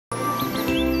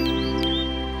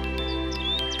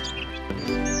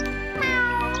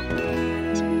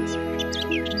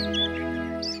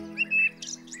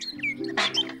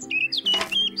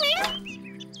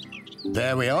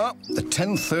There we are, the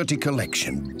 10:30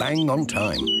 collection, bang on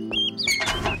time.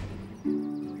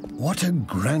 What a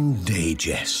grand day,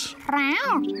 Jess.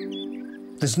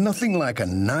 There's nothing like a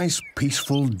nice,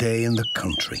 peaceful day in the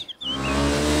country.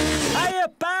 Hiya,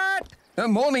 Pat!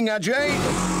 Morning, Ajay.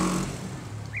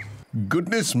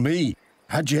 Goodness me,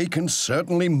 Ajay can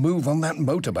certainly move on that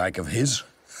motorbike of his.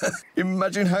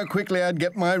 Imagine how quickly I'd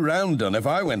get my round done if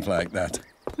I went like that.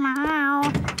 Meow.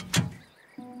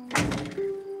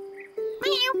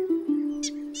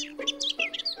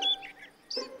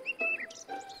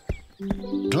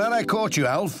 Glad I caught you,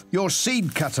 Alf. Your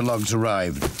seed catalogue's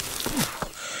arrived.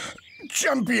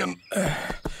 Champion.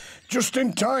 Just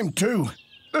in time, too.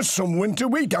 There's some winter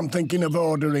wheat I'm thinking of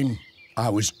ordering. I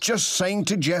was just saying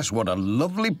to Jess what a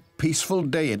lovely, peaceful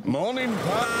day it... Morning,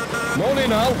 Pat.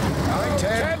 Morning, Alf. Hi,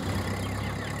 Ted.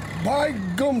 By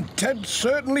gum, Ted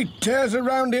certainly tears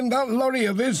around in that lorry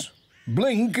of his.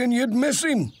 Blink and you'd miss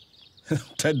him.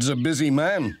 Ted's a busy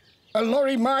man. A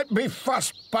lorry might be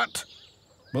fast, Pat,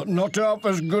 but not half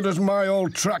as good as my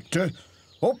old tractor.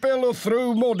 Uphill or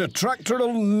through mud, a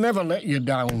tractor'll never let you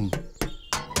down.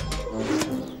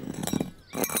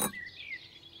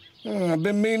 I've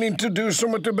been meaning to do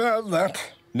something about that.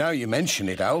 Now you mention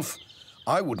it, Alf,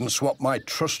 I wouldn't swap my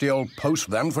trusty old post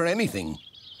van for anything.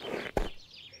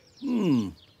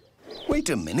 Wait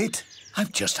a minute.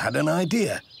 I've just had an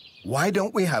idea. Why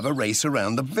don't we have a race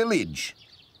around the village?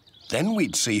 Then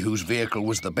we'd see whose vehicle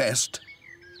was the best.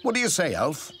 What do you say,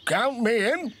 Alf? Count me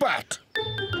in, Pat.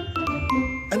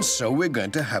 And so we're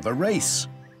going to have a race.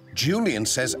 Julian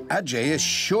says Ajay is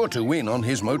sure to win on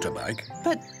his motorbike.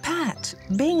 But, Pat,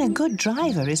 being a good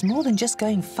driver is more than just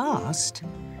going fast.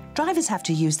 Drivers have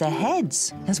to use their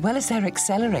heads as well as their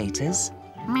accelerators.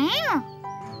 Meow.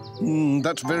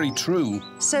 That's very true.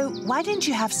 So why didn't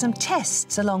you have some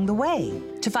tests along the way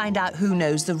to find out who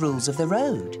knows the rules of the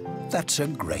road? That's a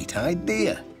great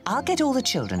idea. I'll get all the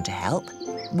children to help.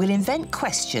 We'll invent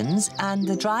questions and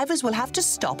the drivers will have to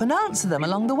stop and answer them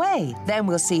along the way. Then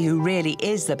we'll see who really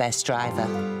is the best driver.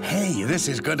 Hey, this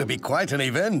is going to be quite an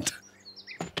event.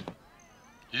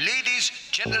 Ladies,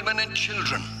 gentlemen and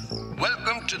children,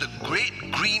 welcome to the Great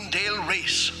Greendale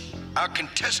Race. Our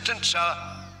contestants are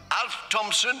Alf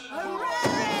Thompson,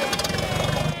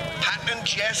 Pat and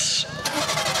Jess,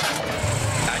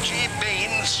 Ajay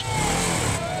Baines,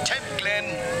 Ted Glenn,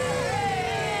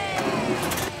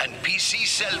 and PC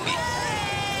Selby.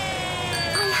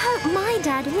 I hope my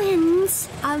dad wins.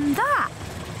 That.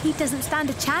 He doesn't stand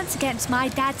a chance against my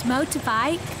dad's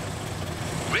motorbike.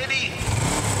 Ready,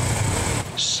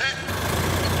 set,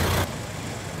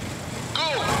 go!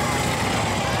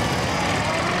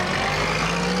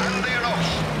 And they're off.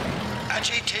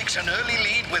 Ajay takes an early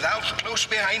lead with Alf close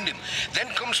behind him. Then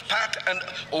comes Pat and,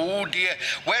 oh dear,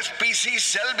 where's PC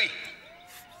Selby?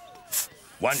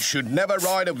 One should never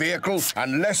ride a vehicle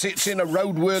unless it's in a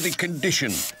roadworthy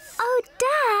condition. Oh,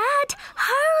 Dad,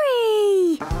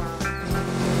 hurry!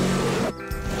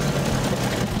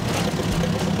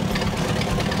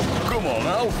 Come on,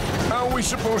 Alf. How are we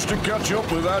supposed to catch up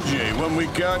with Ajay when we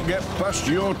can't get past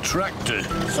your tractor?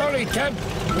 Sorry, Ted.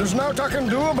 There's naught I can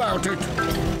do about it.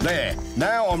 There.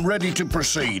 Now I'm ready to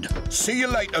proceed. See you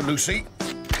later, Lucy.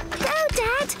 Go,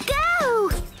 Dad, go!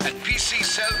 And PC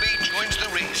Selby joins the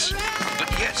race.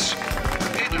 But yes,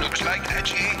 it looks like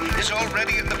Ajay is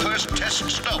already at the first test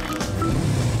stop.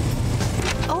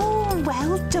 Oh,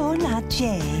 well done,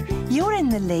 Ajay. You're in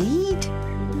the lead.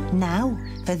 Now,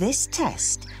 for this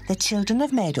test, the children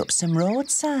have made up some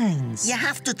road signs. You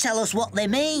have to tell us what they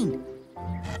mean.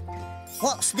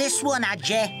 What's this one,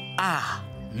 Ajay?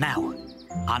 Now,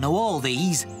 I know all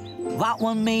these. That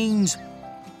one means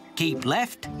keep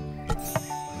left.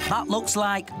 That looks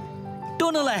like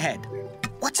tunnel ahead.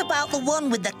 What about the one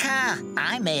with the car?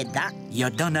 I made that. You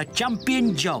done a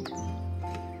champion job.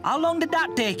 How long did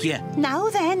that take you? Now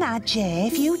then, Ajay,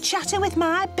 if you chatter with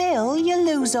my Bill, you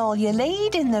lose all your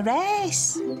lead in the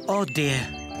race. Oh dear,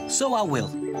 so I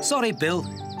will. Sorry, Bill.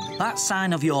 That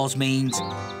sign of yours means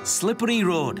slippery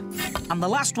road. And the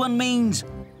last one means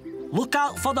look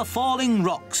out for the falling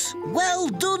rocks. Well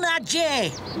done,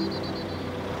 Ajay.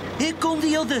 Here come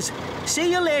the others.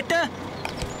 See you later.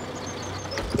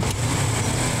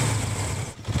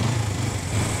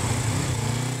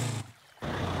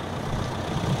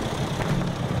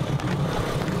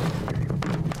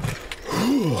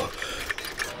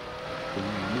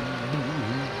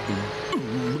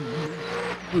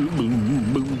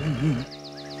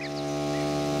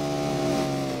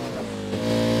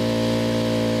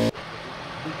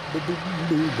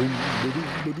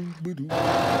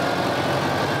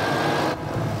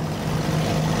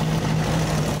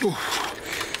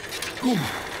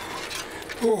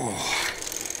 Oh.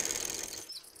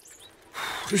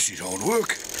 This is hard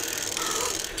work.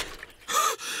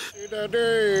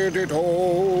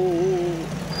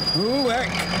 Oh,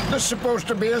 heck. There's supposed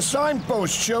to be a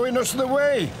signpost showing us the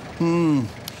way.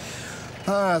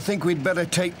 I think we'd better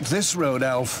take this road,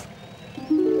 Alf.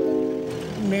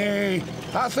 Nay,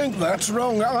 I think that's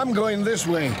wrong. I'm going this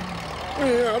way.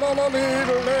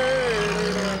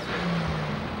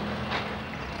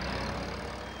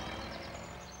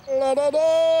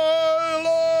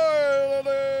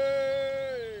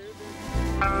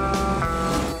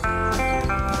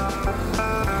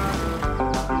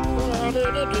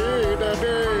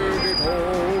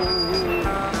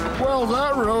 Well,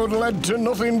 that road led to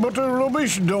nothing but a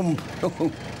rubbish dump.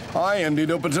 I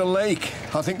ended up at a lake.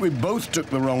 I think we both took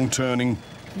the wrong turning.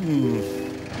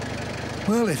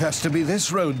 Well, it has to be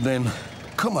this road then.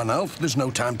 Come on, Alf, there's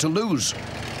no time to lose.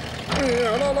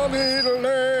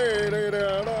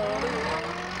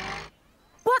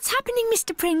 What's happening,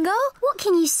 Mr. Pringle? What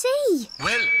can you see?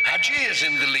 Well, Ajay is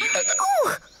in the lead.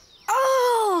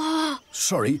 Oh!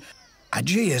 Sorry,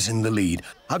 Ajay is in the lead.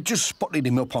 I've just spotted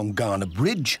him up on Garner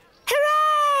Bridge.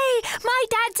 Hooray! My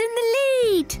dad's in the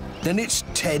lead. Then it's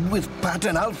Ted with Pat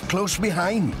and Alf close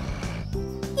behind.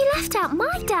 You left out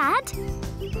my dad.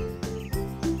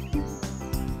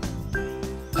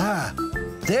 Ah,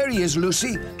 there he is,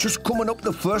 Lucy, just coming up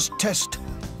the first test.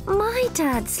 My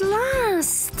dad's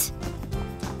last.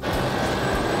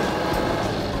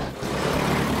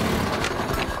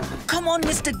 Come on,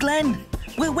 Mr. Glenn.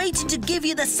 We're waiting to give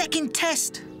you the second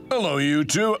test. Hello, you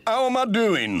two. How am I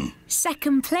doing?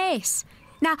 Second place.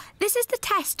 Now, this is the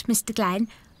test, Mr. Glenn.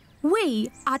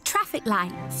 We are traffic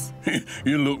lights.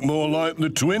 You look more like the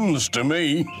twins to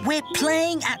me. We're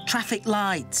playing at traffic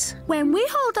lights. When we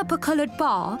hold up a coloured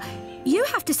ball, you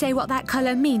have to say what that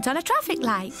colour means on a traffic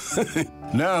light.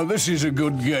 Now, this is a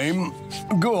good game.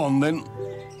 Go on, then.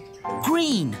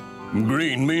 Green.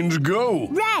 Green means go.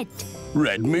 Red.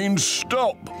 Red means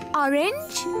stop.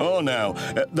 Orange. Oh, now,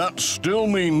 that still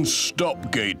means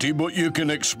stop, Katie, but you can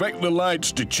expect the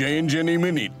lights to change any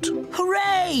minute.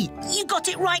 Hooray! You got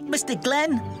it right, Mr.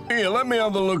 Glenn. Here, let me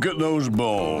have a look at those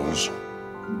balls.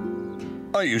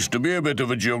 I used to be a bit of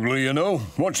a juggler, you know.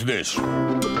 Watch this. Hey,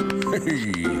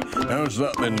 how's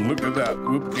that then? Look at that.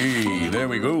 Whoop, hey, there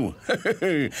we go.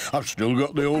 I've still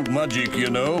got the old magic, you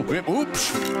know.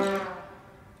 Oops.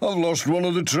 I've lost one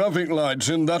of the traffic lights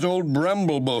in that old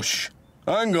bramble bush.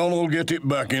 Hang on, I'll get it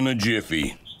back in a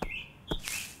jiffy.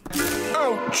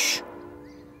 Ouch!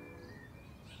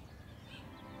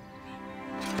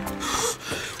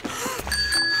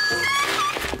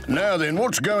 Now then,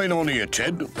 what's going on here,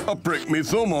 Ted? I pricked me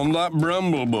thumb on that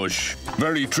bramble bush.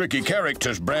 Very tricky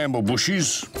characters, bramble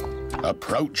bushes.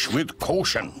 Approach with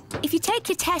caution. If you take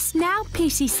your test now,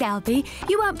 PC Selby,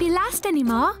 you won't be last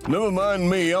anymore. Never mind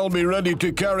me, I'll be ready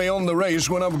to carry on the race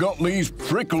when I've got these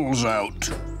prickles out.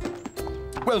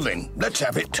 Well then, let's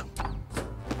have it.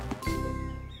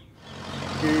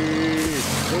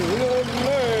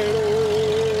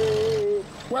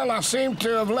 Well, I seem to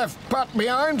have left Pat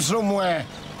behind somewhere,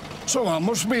 so I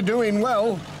must be doing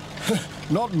well.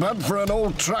 Not bad for an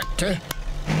old tractor.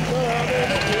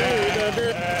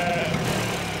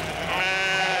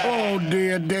 Oh,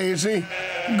 dear Daisy.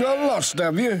 Got lost,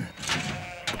 have you?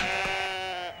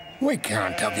 We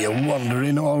can't have you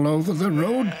wandering all over the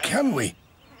road, can we?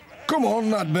 Come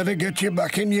on, I'd better get you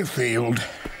back in your field.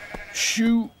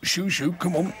 Shoo, shoo, shoo,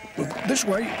 come on. This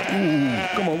way. Ooh,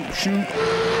 come on, shoo.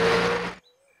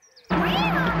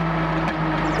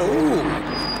 Oh.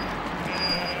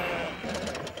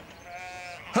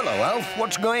 Hello, Alf.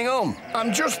 What's going on?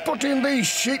 I'm just putting these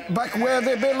sheep back where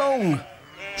they belong.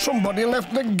 Somebody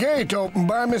left the gate open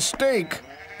by mistake.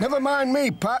 Never mind me,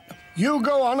 Pat. You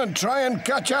go on and try and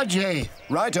catch Ajay.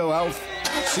 Righto, Alf.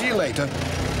 See you later.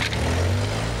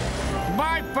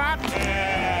 Bye, Pat.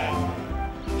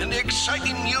 And the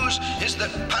exciting news is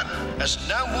that Pat has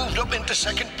now moved up into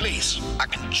second place. I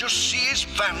can just see his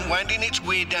van winding its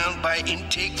way down by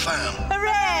Intake Farm.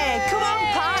 Hooray! Come on,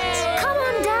 Pat! Come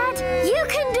on, Dad. You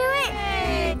can do it.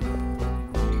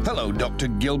 Hello, Dr.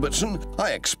 Gilbertson.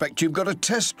 I expect you've got a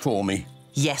test for me.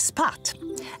 Yes, Pat.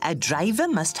 A driver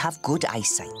must have good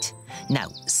eyesight. Now,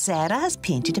 Sara has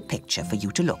painted a picture for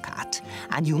you to look at,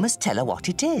 and you must tell her what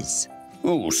it is.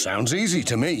 Oh, sounds easy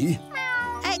to me.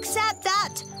 Except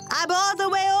that I'm all the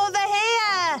way over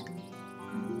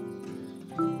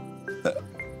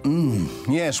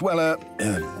here. Yes, well,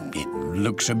 it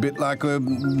looks a bit like a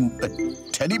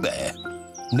teddy bear.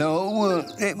 No,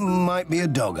 it might be a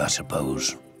dog, I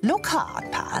suppose. Look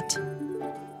hard, Pat.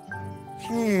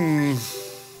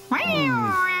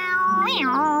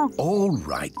 All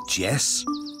right, Jess.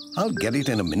 I'll get it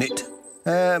in a minute.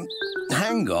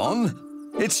 Hang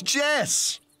on. It's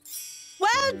Jess.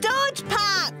 Well done,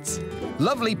 Pat.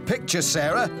 Lovely picture,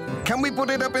 Sara. Can we put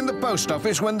it up in the post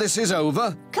office when this is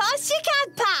over? Course you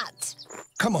can, Pat.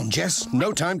 Come on, Jess.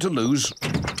 No time to lose.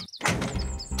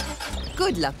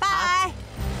 Good luck, Pat.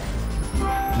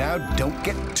 Now, don't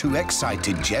get too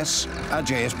excited, Jess.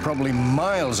 Ajay is probably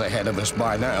miles ahead of us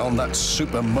by now on that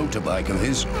super motorbike of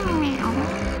his.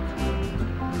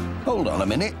 Hold on a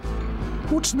minute.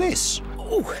 What's this?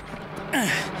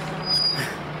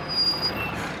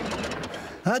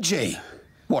 Ajay,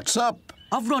 what's up?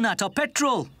 I've run out of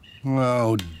petrol.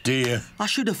 Oh, dear. I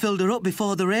should have filled her up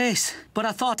before the race, but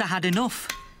I thought I had enough.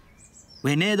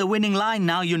 We're near the winning line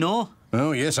now, you know.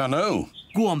 Oh, yes, I know.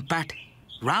 Go on, Pat.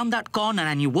 Round that corner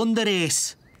and you won the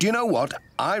race. Do you know what?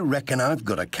 I reckon I've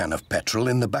got a can of petrol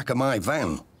in the back of my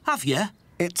van. Have you?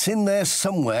 It's in there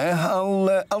somewhere.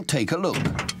 I'll take a look.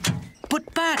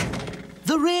 But, Pat,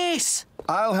 the race.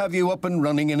 I'll have you up and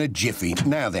running in a jiffy.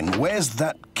 Now then, where's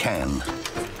that can?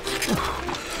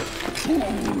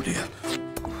 Oh, dear.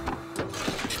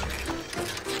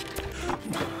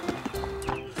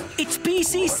 It's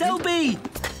PC Selby.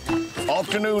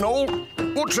 Afternoon, all.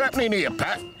 What's happening here,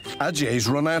 Pat? Ajay's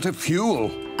run out of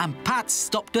fuel. And Pat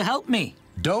stopped to help me.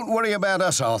 Don't worry about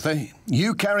us, Arthur.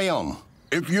 You carry on.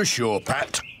 If you're sure,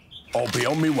 Pat, I'll be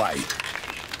on my way.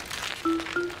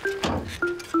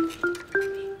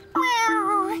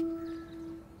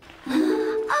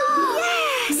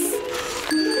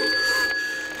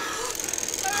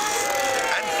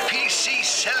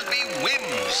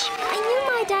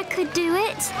 Could do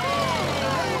it.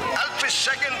 Alpha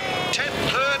second, 10th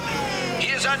third.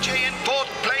 Here's Ajay in 4th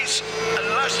place. And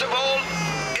last of all,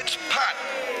 it's Pat.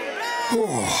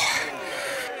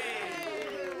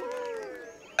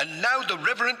 And now the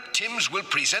Reverend Timms will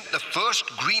present the first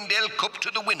Greendale Cup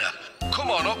to the winner. Come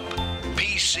on up,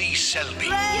 PC Selby.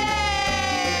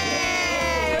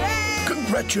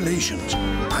 Congratulations.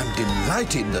 I'm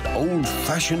delighted that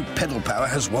old-fashioned pedal power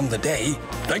has won the day.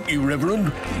 Thank you,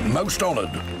 Reverend. Most honoured.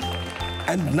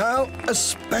 And now, a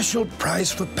special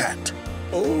prize for Pat.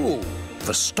 Oh,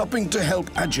 for stopping to help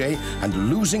Ajay and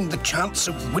losing the chance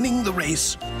of winning the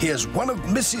race, here's one of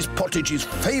Mrs. Pottage's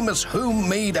famous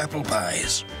homemade apple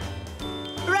pies.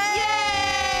 Hooray!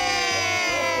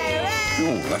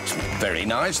 Oh, that's very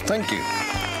nice. Thank you.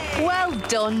 Well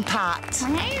done, Pat.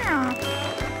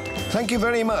 Thank you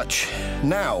very much.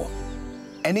 Now,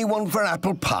 anyone for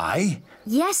apple pie?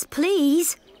 Yes,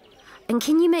 please. And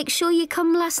can you make sure you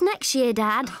come last next year,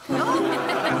 Dad?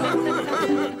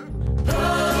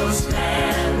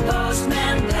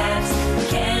 Postman Pat,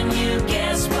 can you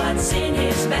guess what's in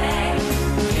his bag?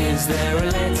 Is there a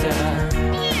letter?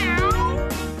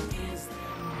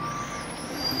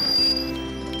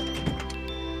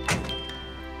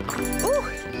 Oh,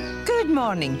 good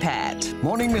morning, Pat.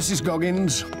 Morning, Mrs.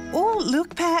 Goggins. Oh,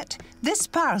 look, Pat. This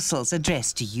parcel's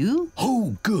addressed to you.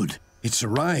 Oh, good. It's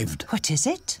arrived. What is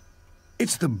it?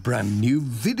 It's the brand new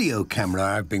video camera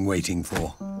I've been waiting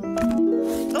for.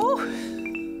 Oh!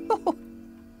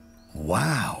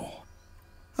 Wow.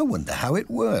 I wonder how it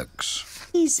works.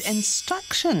 These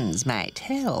instructions might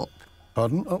help.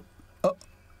 Pardon?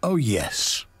 Oh,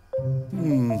 yes.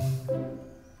 Come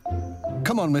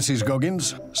on, Mrs.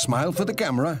 Goggins. Smile for the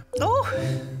camera.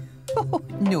 Oh,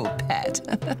 no, Pat.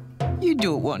 You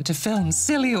don't want to film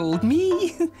silly old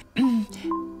me.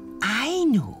 I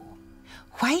know.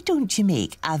 Why don't you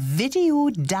make a video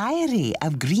diary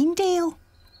of Greendale?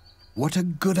 What a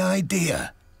good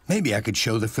idea. Maybe I could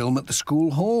show the film at the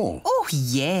school hall. Oh,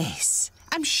 yes.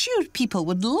 I'm sure people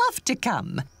would love to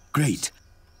come. Great.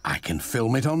 I can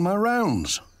film it on my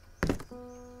rounds.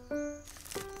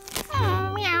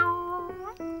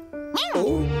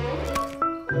 Oh.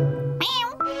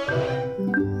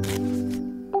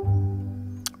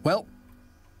 Well,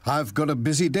 I've got a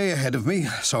busy day ahead of me,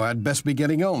 so I'd best be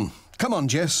getting on. Come on,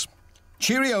 Jess.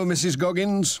 Cheerio, Mrs.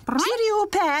 Goggins. Cheerio,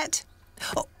 Pat.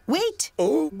 Oh, wait.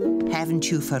 Oh.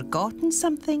 Haven't you forgotten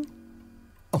something?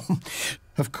 Oh,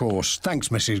 of course. Thanks,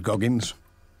 Mrs. Goggins.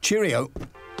 Cheerio.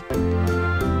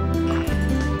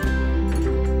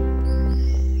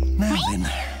 Now then,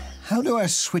 how do I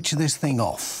switch this thing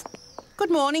off?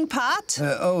 Good morning, Pat.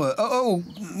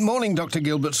 Morning, Dr.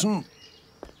 Gilbertson.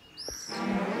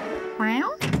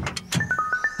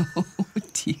 Oh,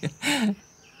 dear.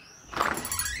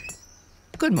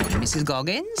 Good morning, Mrs.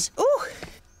 Goggins. Oh,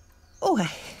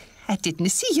 I didn't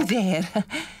see you there.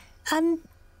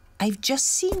 I've just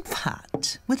seen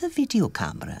Pat with a video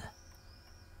camera.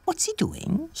 What's he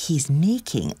doing? He's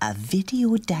making a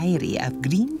video diary of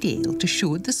Greendale to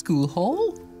show at the school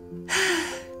hall.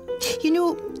 You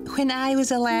know, when I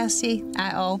was a lassie,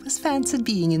 I always fancied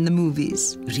being in the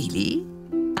movies. Really?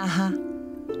 Uh-huh.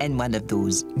 In one of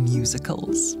those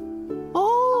musicals.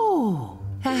 Oh!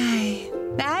 Aye,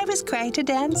 I was quite a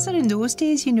dancer in those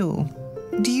days, you know.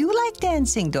 Do you like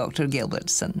dancing, Dr.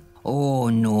 Gilbertson? Oh,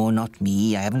 no, not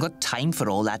me. I haven't got time for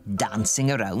all that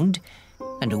dancing around.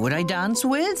 And who would I dance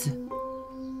with?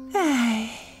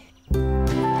 Aye.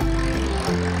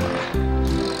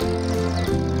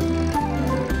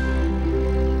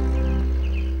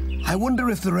 I wonder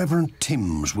if the Reverend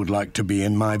Timms would like to be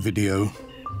in my video.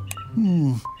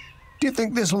 Do you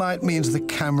think this light means the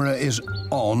camera is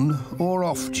on or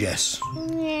off, Jess?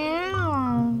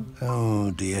 Yeah.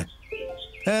 Oh, dear.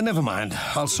 Never mind.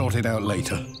 I'll sort it out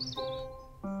later.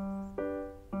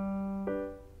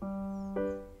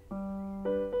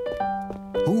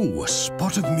 Oh, a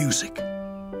spot of music.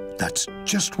 That's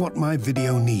just what my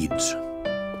video needs.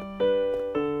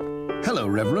 Hello,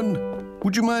 Reverend.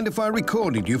 Would you mind if I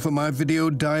recorded you for my video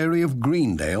diary of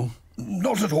Greendale?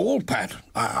 Not at all, Pat.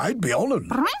 I'd be honoured.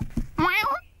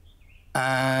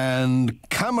 And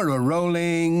camera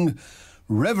rolling.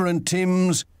 Reverend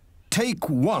Timms, take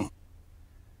one.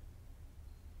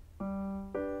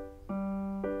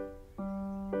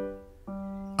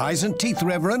 Eyes and teeth,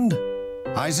 Reverend.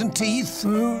 Eyes and teeth.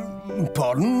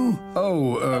 Pardon?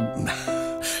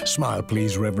 Oh, smile,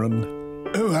 please, Reverend.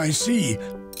 Oh, I see.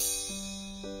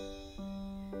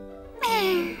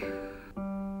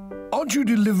 Aren't you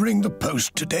delivering the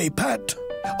post today, Pat?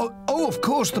 Oh, of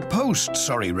course, the post.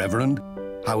 Sorry, Reverend.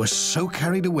 I was so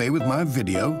carried away with my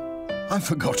video, I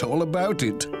forgot all about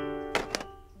it.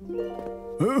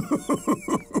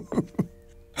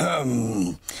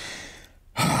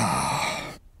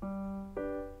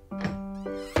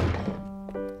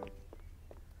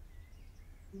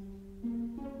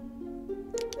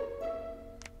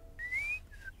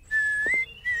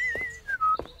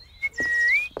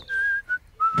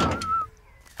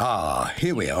 Ah,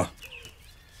 here we are.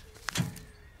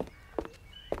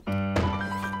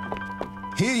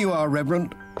 Here you are,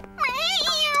 Reverend.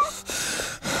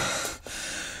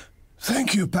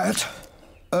 Thank you, Pat.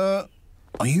 Are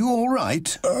you all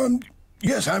right?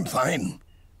 Yes, I'm fine.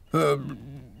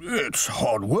 It's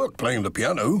hard work playing the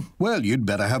piano. Well, you'd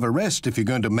better have a rest if you're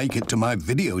going to make it to my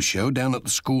video show down at the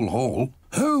school hall.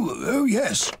 Oh,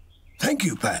 yes. Thank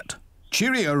you, Pat.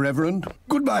 Cheerio, Reverend.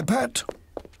 Goodbye, Pat.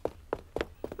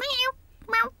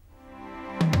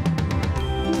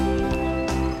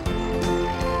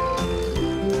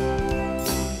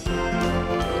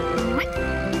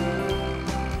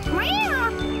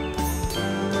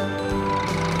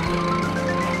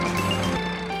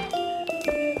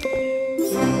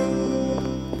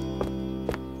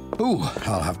 Oh,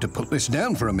 I'll have to put this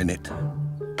down for a minute.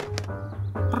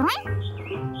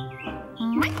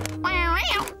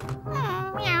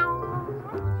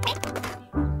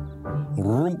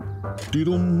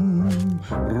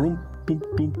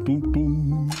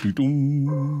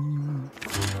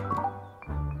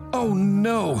 Oh,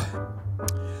 no.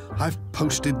 I've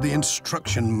posted the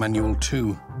instruction manual,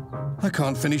 too. I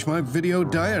can't finish my video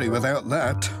diary without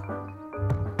that.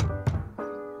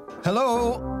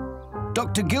 Hello?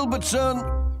 Dr. Gilbertson?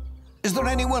 Is there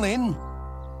anyone in?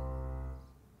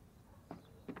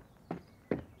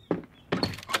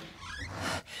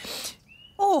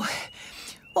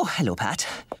 Oh, hello, Pat.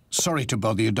 Sorry to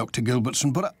bother you, Dr.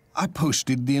 Gilbertson, but I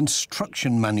posted the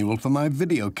instruction manual for my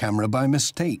video camera by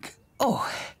mistake. Oh,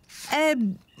 there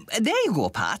you go,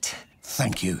 Pat.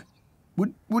 Thank you.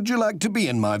 Would you like to be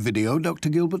in my video, Dr.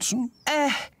 Gilbertson?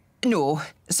 No,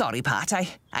 sorry, Pat.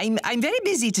 I'm very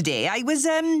busy today. I was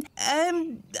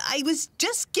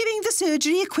just giving the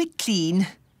surgery a quick clean.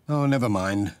 Oh, never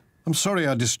mind. I'm sorry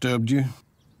I disturbed you.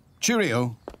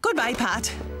 Cheerio. Goodbye,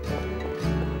 Pat.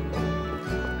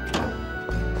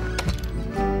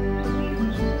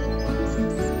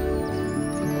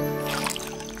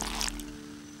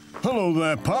 Hello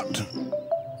there, Pat.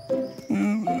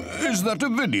 Is that a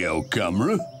video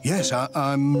camera? Yes,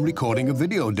 I'm recording a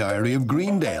video diary of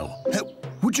Greendale.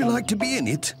 Would you like to be in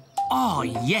it? Oh,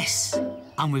 yes.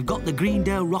 And we've got the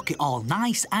Greendale rocket all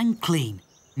nice and clean.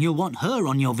 You'll want her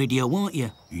on your video, won't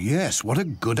you? Yes, what a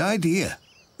good idea.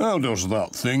 How does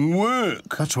that thing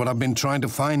work? That's what I've been trying to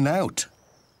find out.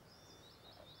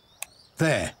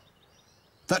 There.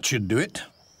 That should do it.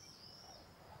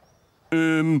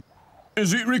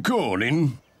 Is it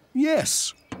recording?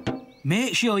 Yes.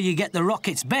 Make sure you get the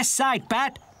rocket's best side,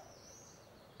 Pat.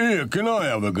 Here, can I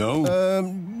have a go?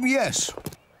 Yes.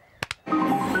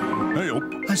 Hey up.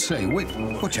 I say, wait,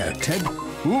 watch out, Ted.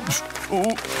 Oops.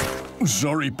 Oh,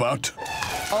 sorry, Pat.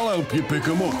 I'll help you pick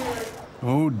 'em up.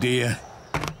 Oh, dear.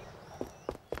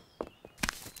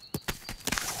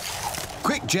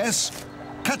 Jess,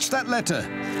 catch that letter.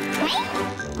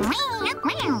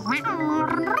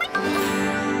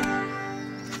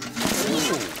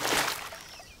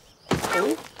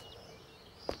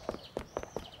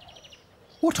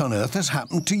 What on earth has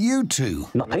happened to you two?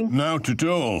 Nothing. Not at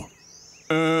all.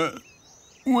 Were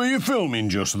you filming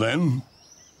just then?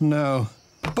 No,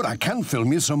 but I can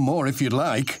film you some more if you'd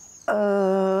like.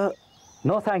 No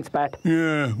thanks, Pat.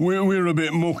 Yeah, we're a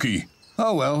bit mucky.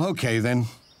 Oh, well, OK then.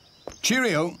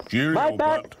 Cheerio. Cheerio, Bye,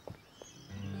 Pat.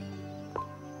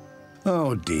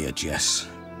 Oh, dear, Jess.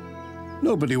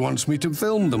 Nobody wants me to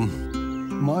film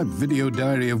them. My video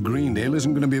diary of Greendale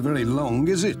isn't going to be very long,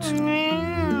 is it?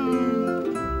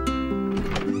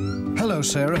 Hello,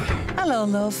 Sara. Hello,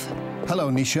 love. Hello,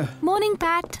 Nisha. Morning,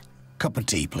 Pat. Cup of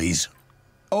tea, please.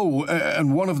 Oh,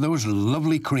 and one of those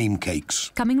lovely cream cakes.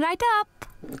 Coming right up.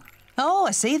 Oh,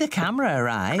 I see the camera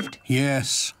arrived.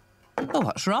 Yes. Oh,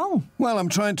 what's wrong? Well, I'm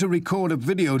trying to record a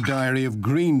video diary of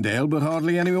Greendale, but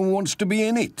hardly anyone wants to be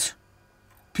in it.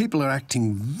 People are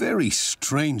acting very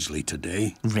strangely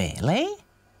today. Really?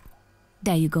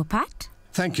 There you go, Pat.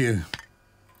 Thank you.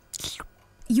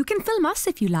 You can film us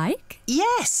if you like.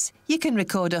 Yes, you can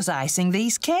record us icing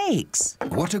these cakes.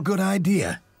 What a good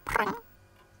idea.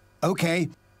 OK.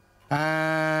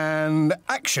 And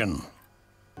action.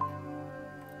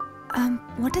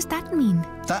 What does that mean?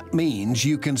 That means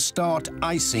you can start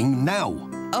icing now.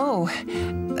 Oh,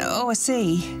 I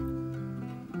see.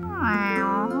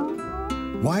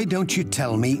 Why don't you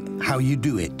tell me how you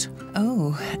do it?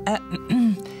 Oh,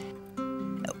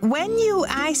 when you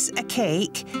ice a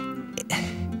cake,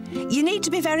 you need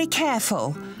to be very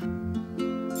careful.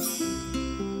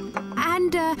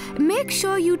 And make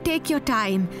sure you take your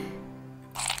time.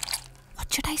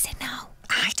 What should I say now?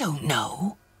 I don't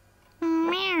know.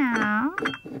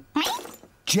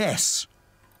 Jess,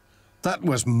 that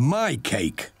was my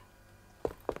cake.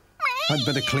 I'd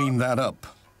better clean that up.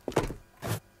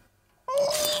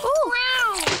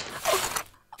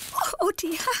 Oh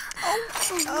dear.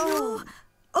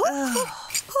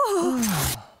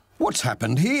 What's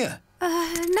happened here?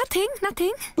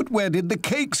 Nothing. But where did the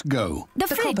cakes go? The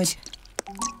fridge.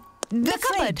 The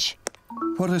cupboard.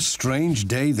 What a strange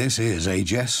day this is, eh,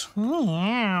 Jess?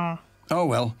 Meow. Oh,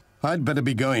 well, I'd better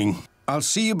be going. I'll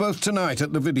see you both tonight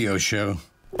at the video show.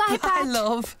 Bye, Pat. Bye,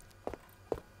 love.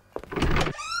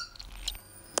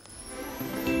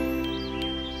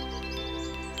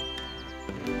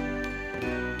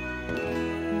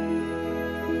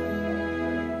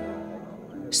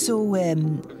 So,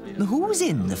 who's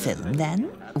in the film,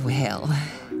 then? Well,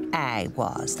 I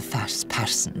was the first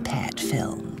person Pat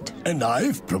filmed. And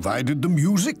I've provided the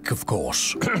music, of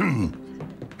course.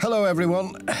 Hello,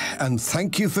 everyone, and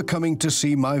thank you for coming to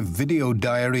see my video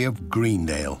diary of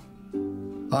Greendale.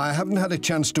 I haven't had a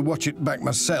chance to watch it back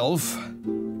myself,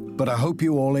 but I hope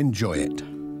you all enjoy it.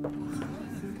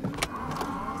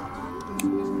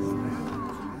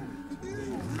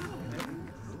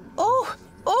 Oh,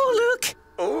 look!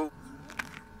 Oh.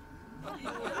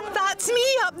 That's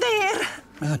me up there.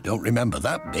 I don't remember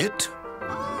that bit.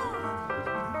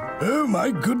 Oh,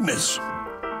 my goodness.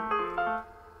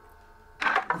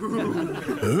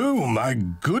 Oh, my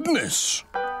goodness.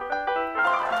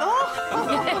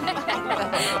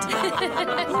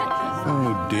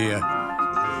 Oh, dear.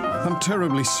 I'm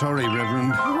terribly sorry,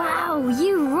 Reverend. Wow,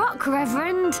 you rock,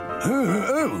 Reverend.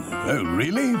 Oh,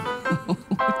 really?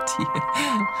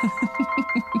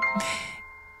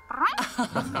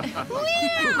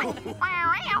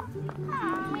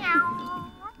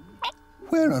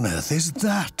 Where on earth is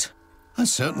that? I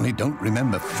certainly don't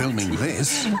remember filming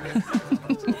this.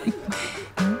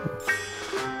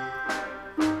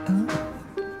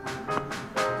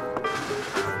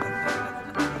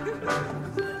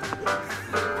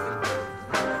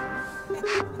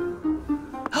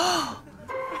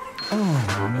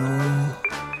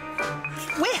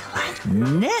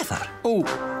 Never. Oh,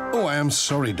 I am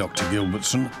sorry, Dr.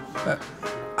 Gilbertson.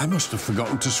 I must have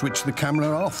forgotten to switch the camera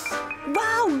off.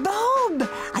 Wow, Bob!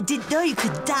 I didn't know you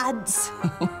could dance.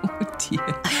 Oh, dear.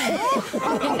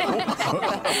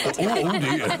 Oh,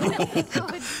 dear.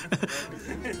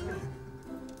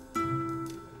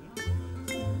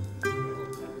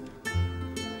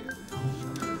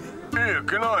 Here,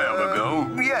 can I have a go?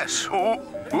 Yes. Oh,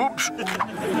 oops.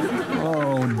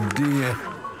 Oh, dear.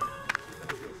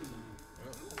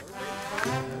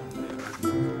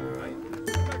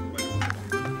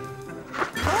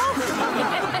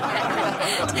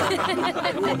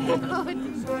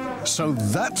 So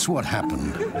that's what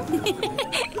happened.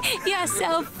 You're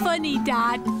so funny,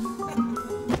 Dad.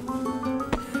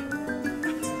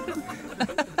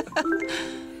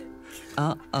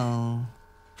 Uh-oh.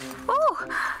 Oh,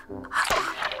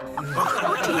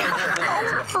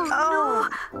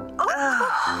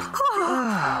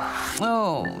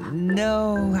 Oh,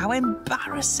 no. How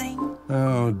embarrassing.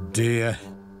 Oh, dear.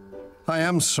 I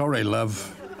am sorry,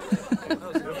 love.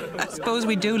 I suppose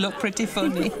we do look pretty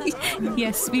funny.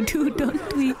 Yes, we do,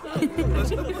 don't we?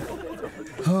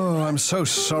 Oh, I'm so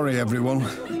sorry,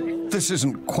 everyone. This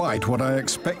isn't quite what I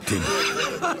expected.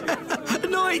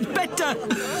 No, it's better.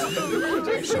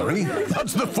 Sorry?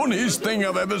 That's the funniest thing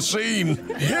I've ever seen.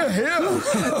 Hear, hear.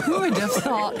 Who would have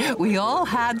thought we all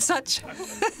had such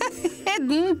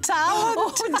hidden talent?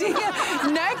 Oh, dear.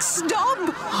 Next stop,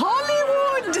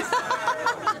 Hollywood.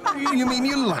 You mean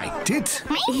you liked it?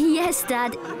 Yes,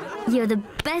 Dad. You're the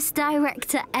best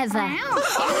director ever.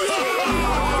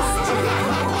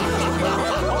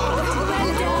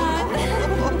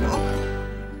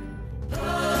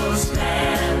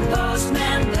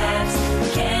 Postman Pat,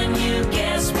 can you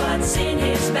guess what's in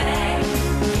his bag?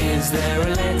 Is there a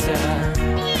letter?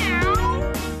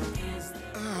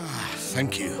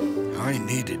 Thank you. I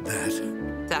needed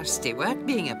that. Thirsty work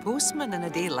being a postman on a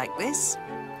day like this.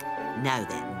 Now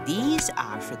then, these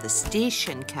are for the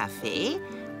station cafe,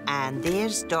 and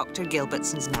there's Dr.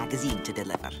 Gilbertson's magazine to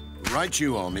deliver. Right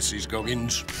you are, Mrs.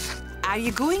 Goggins. Are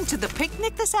you going to the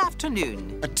picnic this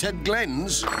afternoon? At Ted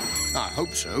Glenn's? I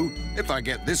hope so, if I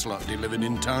get this lot delivered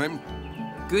in time.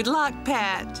 Good luck,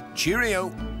 Pat.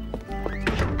 Cheerio.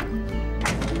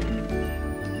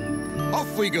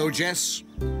 Off we go, Jess.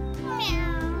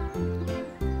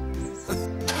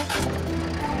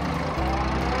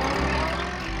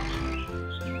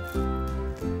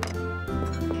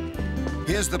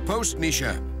 Here's the post,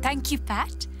 Nisha. Thank you,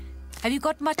 Pat. Have you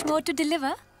got much more to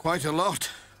deliver? Quite a lot.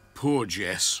 Poor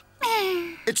Jess.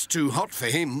 It's too hot for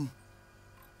him.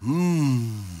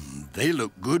 They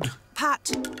look good.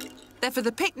 Pat, they're for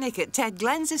the picnic at Ted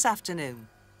Glenn's this afternoon.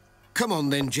 Come on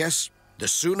then, Jess. The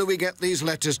sooner we get these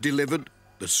letters delivered,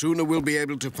 the sooner we'll be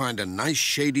able to find a nice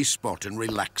shady spot and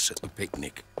relax at the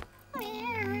picnic.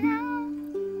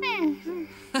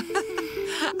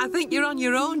 I think you're on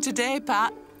your own today,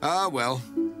 Pat. Ah, well.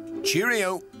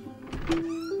 Cheerio.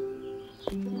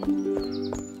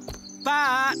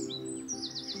 Pat,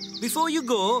 before you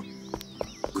go,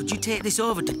 could you take this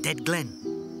over to Ted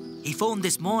Glenn? He phoned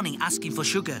this morning asking for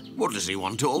sugar. What does he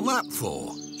want all that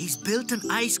for? He's built an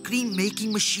ice cream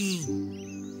making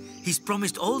machine. He's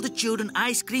promised all the children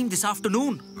ice cream this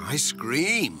afternoon. Ice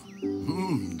cream?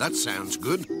 That sounds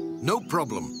good. No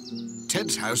problem.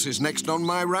 Ted's house is next on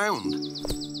my round.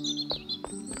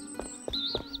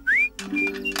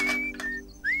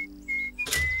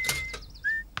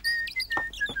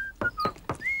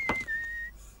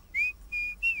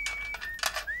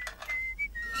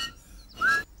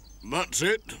 That's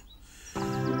it.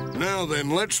 Now then,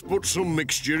 let's put some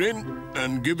mixture in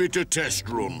and give it a test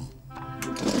run.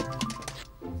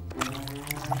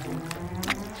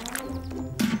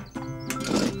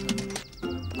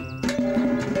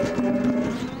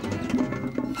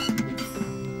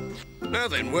 Now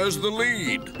then, where's the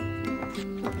lead?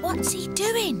 What's he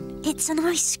doing? It's an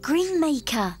ice cream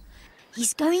maker.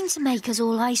 He's going to make us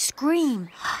all ice cream.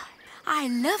 I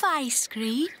love ice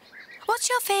cream. What's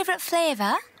your favourite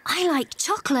flavour? I like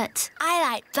chocolate. I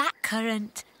like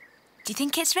blackcurrant. Do you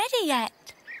think it's ready yet?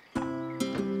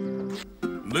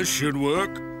 This should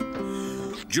work.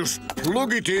 Just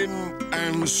plug it in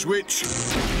and switch.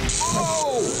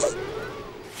 Oh!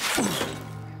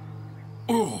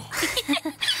 Oh.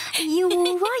 Are you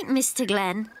all right, Mr.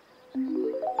 Glenn?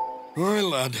 Aye,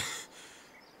 lad.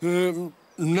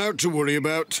 Now to worry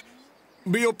about.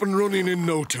 Be up and running in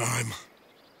no time.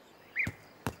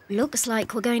 Looks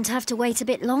like we're going to have to wait a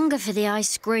bit longer for the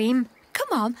ice cream.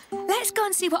 Come on, let's go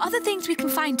and see what other things we can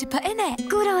find to put in it.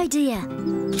 Good idea.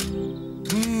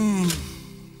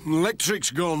 Electric's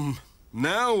gone.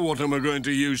 Now what am I going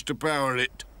to use to power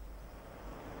it?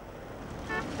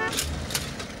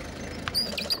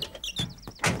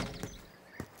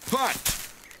 Pat!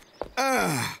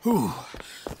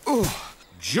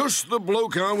 Just the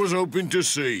bloke I was hoping to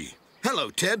see. Hello,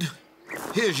 Ted.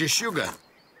 Here's your sugar.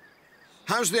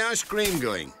 How's the ice cream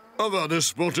going? I've had a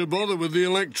spot of bother with the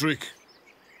electric.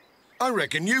 I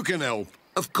reckon you can help.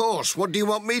 Of course. What do you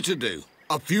want me to do?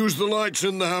 I've fused the lights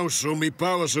in the house so my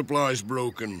power supply's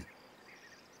broken.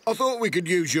 I thought we could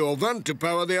use your van to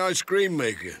power the ice cream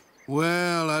maker.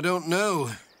 Well, I don't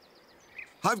know.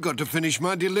 I've got to finish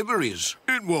my deliveries.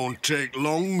 It won't take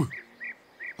long.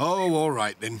 Oh, all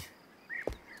right then.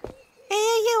 Here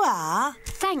you are.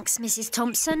 Thanks, Mrs.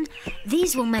 Thompson.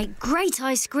 These will make great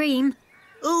ice cream.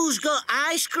 Who's got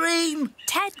ice cream?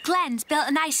 Ted Glenn's built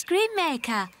an ice cream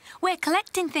maker. We're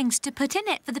collecting things to put in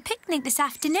it for the picnic this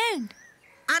afternoon.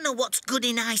 I know what's good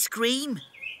in ice cream.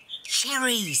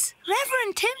 Cherries.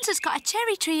 Reverend Tim's has got a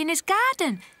cherry tree in his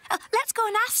garden. Let's go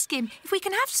and ask him if we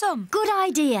can have some. Good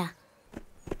idea.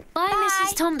 Bye,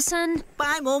 Mrs. Thompson.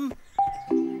 Bye, Mum.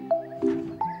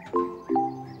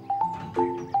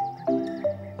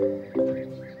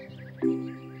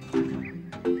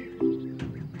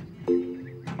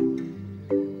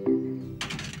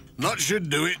 That should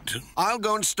do it. I'll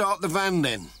go and start the van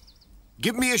then.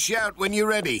 Give me a shout when you're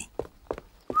ready.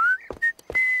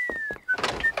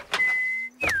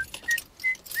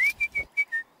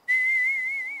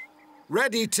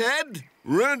 Ready, Ted?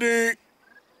 Ready.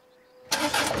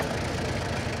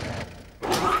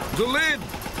 The lid.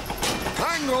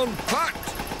 Hang on, Pat.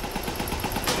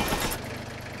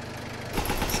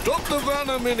 Stop the van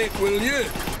a minute, will you?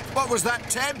 What was that,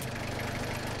 Ted?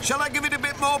 Shall I give it a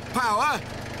bit more power?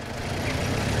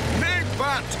 No,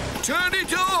 Pat. Turn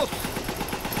it off.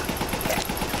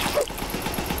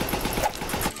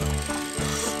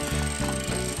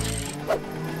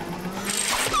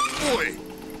 Oi.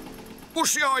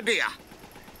 What's the idea?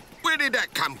 Where did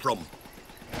that come from?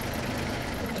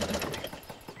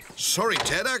 Sorry,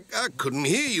 Ted, I couldn't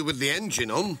hear you with the engine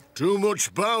on. Too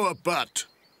much power, Pat.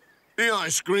 The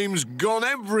ice cream's gone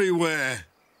everywhere.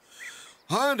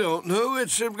 I don't know,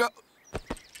 it's got...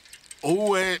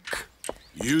 Oh, heck.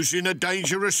 Using a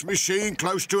dangerous machine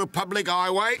close to a public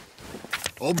highway.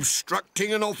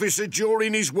 Obstructing an officer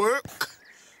during his work.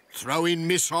 Throwing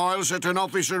missiles at an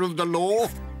officer of the law.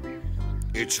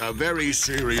 It's a very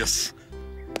serious...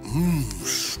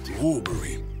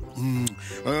 strawberry.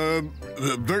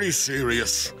 Very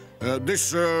serious.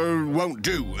 This won't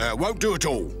do. Won't do at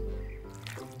all.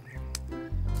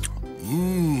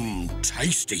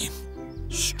 Tasty.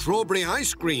 Strawberry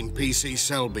ice cream, PC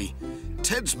Selby.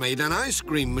 Ted's made an ice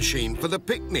cream machine for the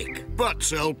picnic.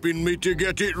 Pat's helping me to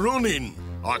get it running.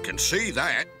 I can see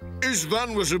that. His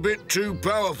van was a bit too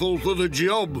powerful for the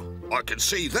job. I can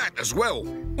see that as well.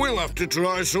 We'll have to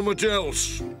try something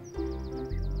else.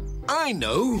 I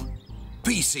know.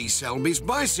 PC Selby's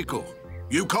bicycle.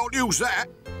 You can't use that.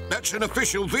 That's an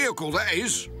official vehicle, that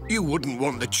is. You wouldn't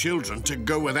want the children to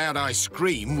go without ice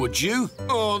cream, would you?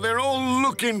 Oh, they're all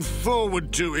looking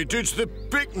forward to it. It's the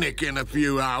picnic in a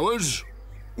few hours.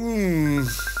 Here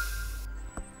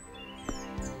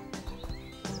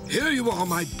you are,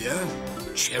 my dear.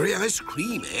 Cherry ice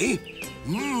cream, eh?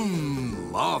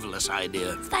 Marvellous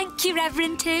idea. Thank you,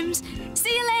 Reverend Timms. See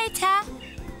you later.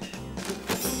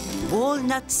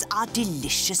 Walnuts are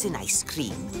delicious in ice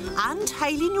cream and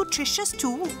highly nutritious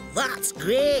too. That's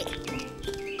great.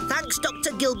 Thanks,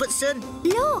 Dr. Gilbertson.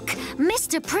 Look,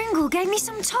 Mr. Pringle gave me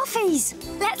some toffees.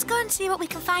 Let's go and see what we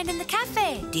can find in the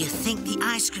cafe. Do you think the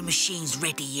ice cream machine's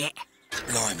ready yet?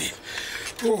 Blimey.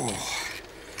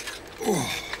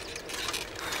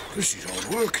 This is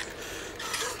hard work.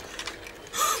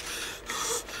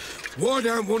 Why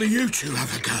don't one of you two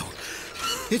have a go?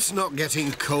 It's not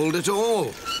getting cold at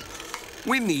all.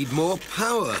 We need more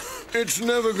power. It's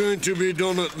never going to be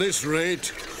done at this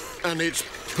rate. And it's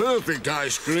perfect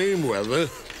ice cream weather.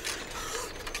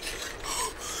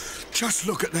 Just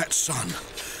look at that sun.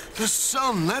 The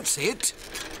sun, that's it.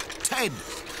 Ted,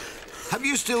 have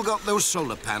you still got those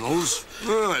solar panels?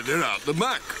 Right, they're out the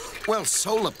back. Well,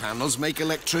 solar panels make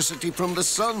electricity from the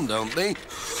sun, don't they?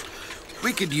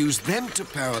 We could use them to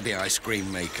power the ice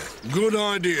cream maker. Good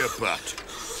idea, Pat.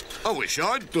 I wish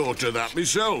I'd thought of that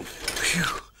myself.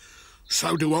 Phew.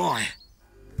 So do I.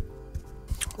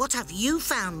 What have you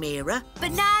found, Mira?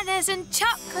 Bananas and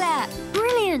chocolate.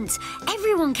 Brilliant.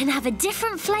 Everyone can have a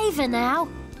different flavour now.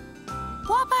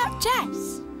 What about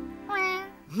Jess?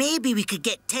 Maybe we could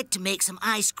get Ted to make some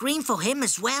ice cream for him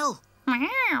as well.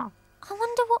 I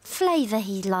wonder what flavour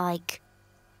he'd like.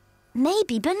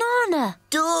 Maybe banana.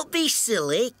 Don't be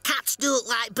silly. Cats don't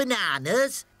like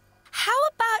bananas. How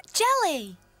about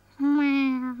jelly?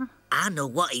 I know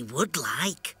what he would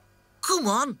like. Come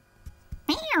on.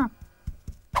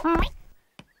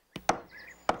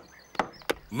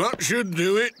 That should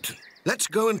do it. Let's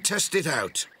go and test it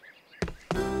out.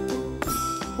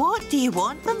 What do you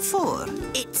want them for?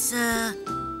 It's a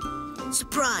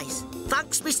surprise.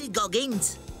 Thanks, Mrs.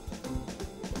 Goggins.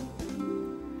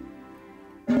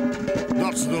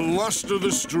 That's the last of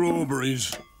the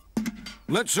strawberries.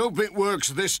 Let's hope it works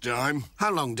this time.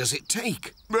 How long does it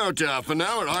take? About half an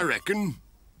hour, I reckon.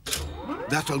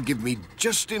 That'll give me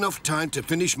just enough time to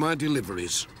finish my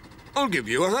deliveries. I'll give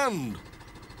you a hand.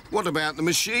 What about the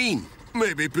machine?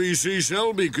 Maybe PC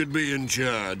Selby could be in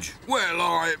charge.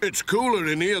 Well, it's cooler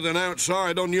in here than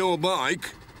outside on your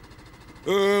bike.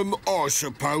 I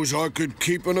suppose I could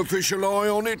keep an official eye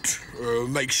on it.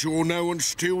 Make sure no one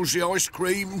steals the ice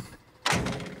cream.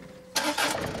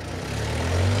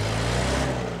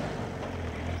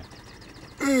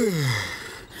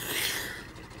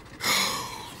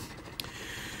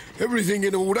 Everything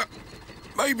in order.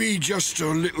 Maybe just a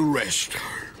little rest.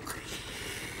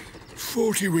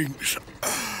 40 winks.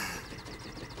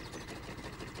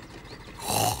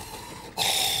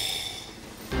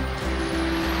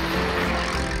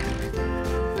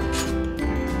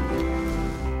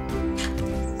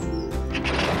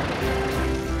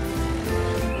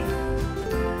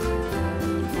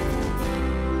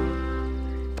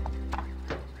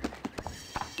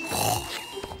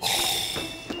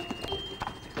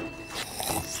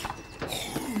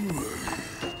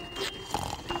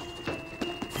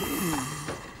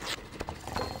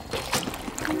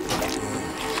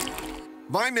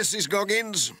 Bye, Mrs.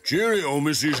 Goggins. Cheerio,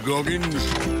 Mrs. Goggins.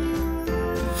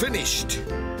 Finished.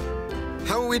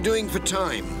 How are we doing for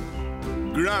time?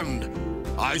 Grand.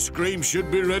 Ice cream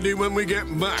should be ready when we get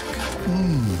back.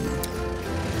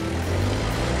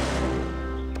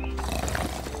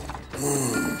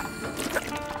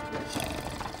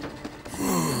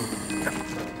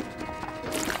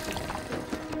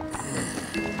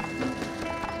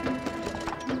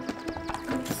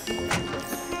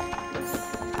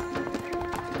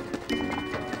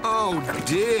 Oh,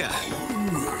 dear.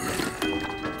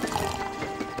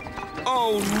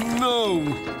 Oh, no.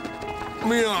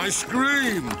 Me ice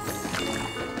cream.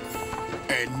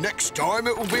 And next time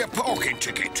it will be a parking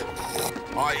ticket.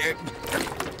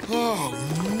 Oh,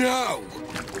 no.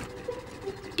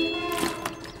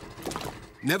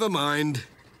 Never mind.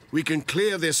 We can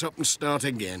clear this up and start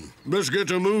again. Let's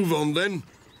get a move on, then.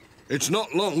 It's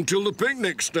not long till the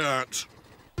picnic starts.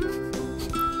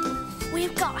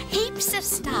 We've got heaps of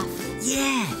stuff.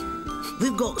 Yeah,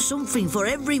 we've got something for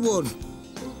everyone.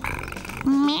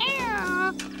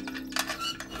 Meow.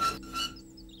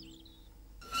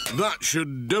 That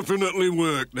should definitely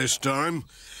work this time.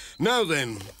 Now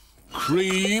then,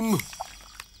 cream,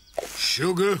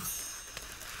 sugar.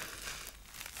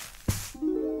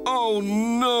 Oh,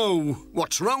 no.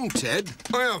 What's wrong, Ted?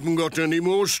 I haven't got any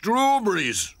more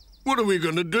strawberries. What are we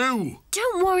going to do?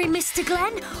 Don't worry, Mr.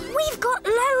 Glenn. We've got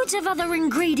loads of other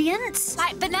ingredients.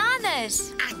 Like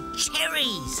bananas. And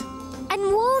cherries.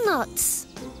 And walnuts.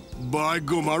 By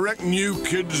gum, I reckon you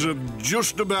kids have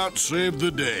just about saved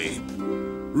the day.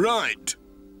 Right.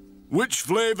 Which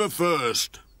flavour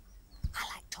first? I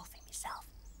like toffee myself.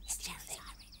 It's the only thing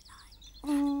I really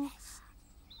like.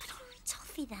 Banana and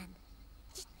toffee, then.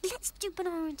 Let's do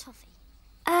banana and toffee.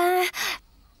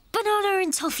 Banana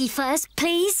and toffee first,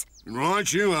 please.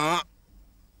 Right you are.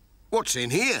 What's in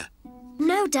here?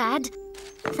 No, Dad.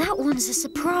 That one's a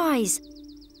surprise.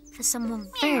 For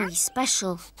someone very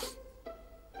special.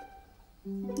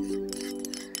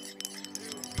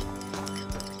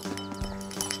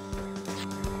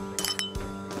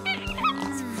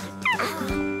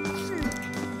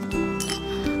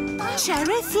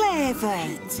 Cherry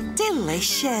flavoured.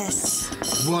 Delicious.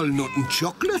 Walnut and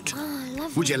chocolate. Oh,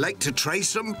 lovely. Would you like to try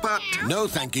some, Pat? No,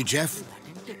 thank you, Jeff.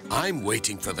 I'm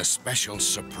waiting for the special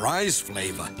surprise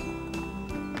flavour.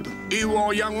 Here you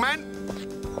are, young man.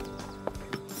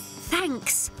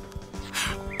 Thanks.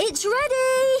 It's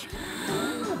ready!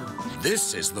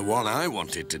 This is the one I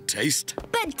wanted to taste.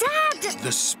 But, Dad...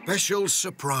 The special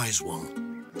surprise one.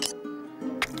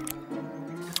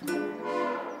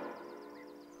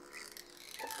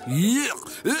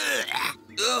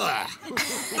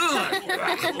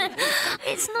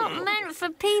 It's not meant for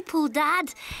people,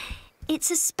 Dad. It's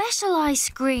a special ice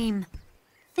cream.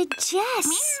 For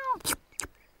Jess.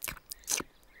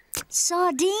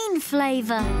 Sardine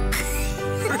flavour.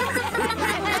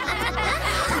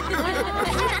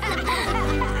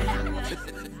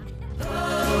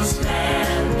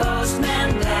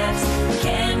 Postman Pat,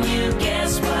 can you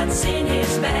guess what's in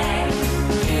his bag?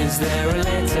 Is there a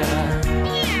letter?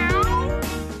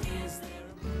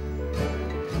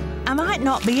 I might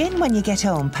not be in when you get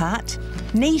home, Pat.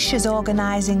 Nisha's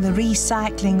organising the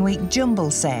Recycling Week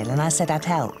jumble sale and I said I'd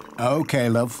help. OK,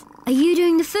 love. Are you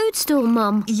doing the food stall,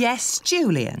 Mum? Yes,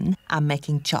 Julian. I'm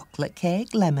making chocolate cake,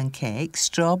 lemon cake,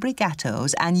 strawberry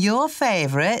gateaux and your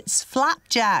favourites,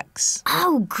 flapjacks.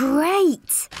 Oh,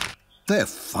 great. They're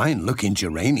fine-looking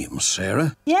geraniums,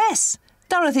 Sarah. Yes,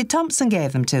 Dorothy Thompson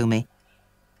gave them to me.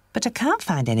 But I can't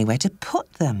find anywhere to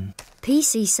put them.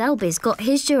 PC Selby's got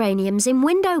his geraniums in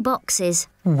window boxes.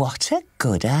 What a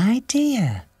good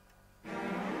idea.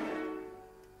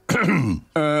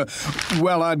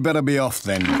 Well, I'd better be off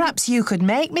then. Perhaps you could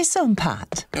make me some,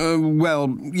 Pat.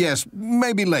 Well, yes,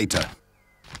 maybe later.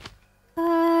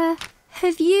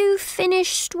 Have you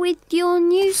finished with your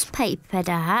newspaper,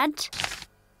 Dad?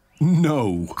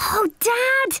 No. Oh,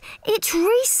 Dad, it's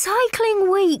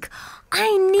recycling week.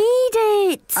 I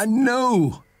need it. I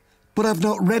know, but I've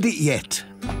not read it yet.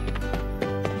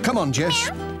 Come on, Jess.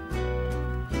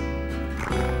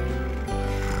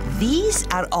 These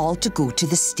are all to go to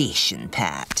the station,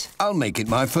 Pat. I'll make it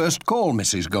my first call,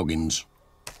 Mrs. Goggins.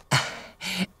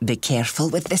 Be careful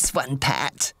with this one,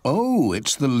 Pat. Oh,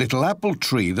 it's the little apple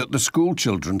tree that the school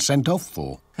children sent off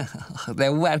for.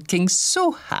 They're working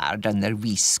so hard on their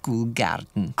wee school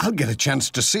garden. I'll get a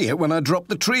chance to see it when I drop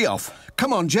the tree off.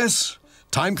 Come on, Jess.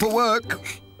 Time for work.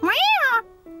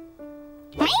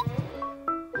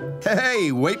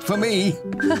 Hey, wait for me.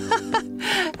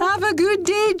 Have a good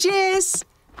day, Jess.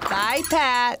 Bye,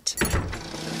 Pat.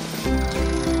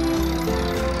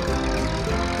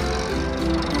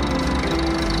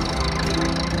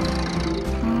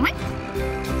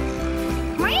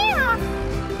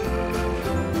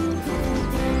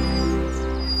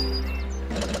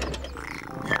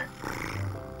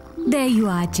 There you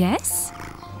are, Jess.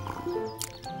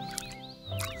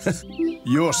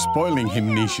 You're spoiling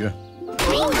him, Nisha.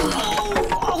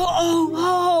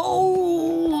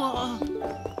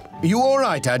 Are you all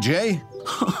right, Ajay?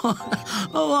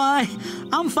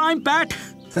 I'm fine, Pat.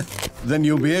 Then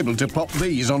you'll be able to pop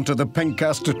these onto the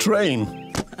Pencaster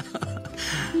train.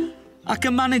 I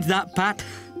can manage that, Pat.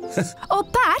 Oh,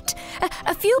 Pat,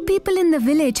 a few people in the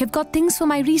village have got things for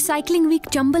my Recycling Week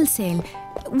jumble sale.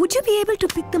 Would you be able to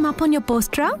pick them up on your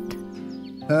post round?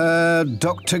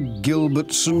 Dr.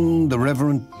 Gilbertson, the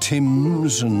Reverend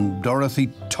Timms and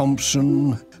Dorothy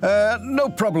Thompson. No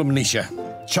problem, Nisha.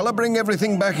 Shall I bring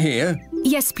everything back here?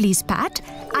 Yes, please, Pat.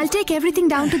 I'll take everything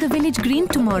down to the village green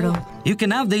tomorrow. You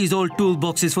can have these old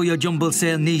toolboxes for your jumble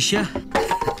sale, Nisha.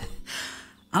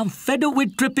 I'm fed up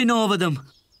with tripping over them.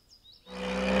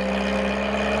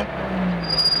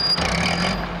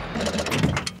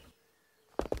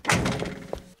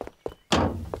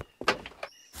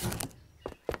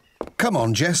 Come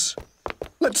on, Jess.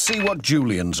 Let's see what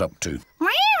Julian's up to.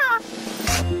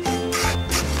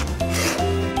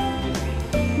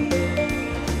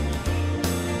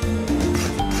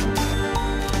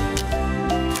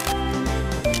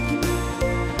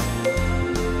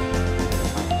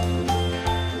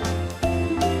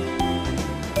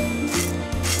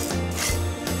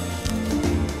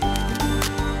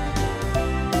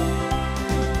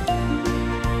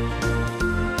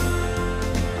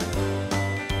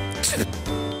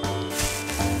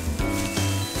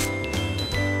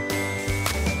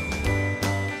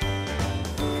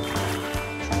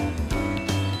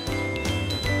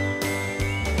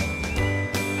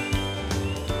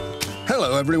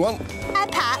 Hello, everyone. Hi,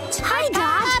 Pat. Hi, Dad.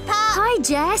 Hi, Pat. Hi,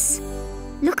 Jess.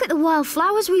 Look at the wild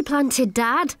flowers we planted,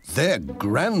 Dad. They're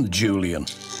grand, Julian.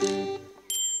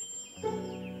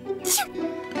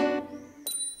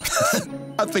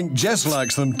 I think Jess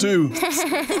likes them too.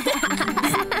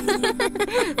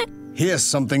 Here's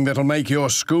something that'll make your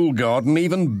school garden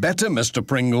even better, Mr.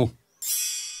 Pringle.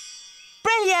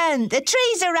 Brilliant! The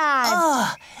trees arrived.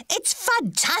 Oh, it's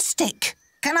fantastic.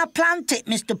 Can I plant it,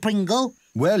 Mr. Pringle?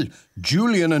 Well,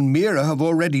 Julian and Mira have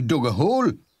already dug a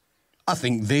hole. I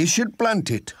think they should plant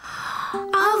it.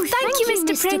 Oh, thank you,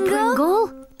 Mr.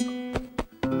 Pringle.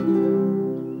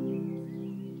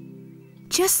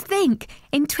 Just think,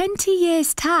 in 20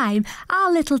 years' time, our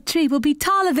little tree will be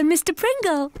taller than Mr.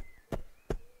 Pringle.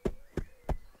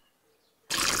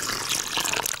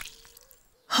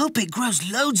 Hope it grows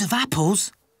loads of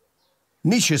apples.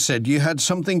 Nisha said you had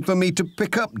something for me to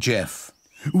pick up, Jeff.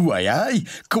 Why, aye,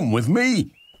 come with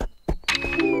me.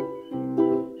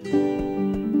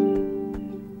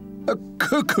 A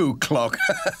cuckoo clock.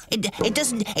 It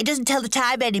doesn't tell the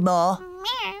time anymore.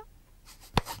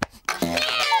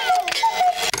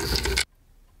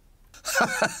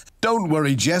 Don't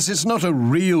worry, Jess, it's not a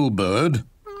real bird.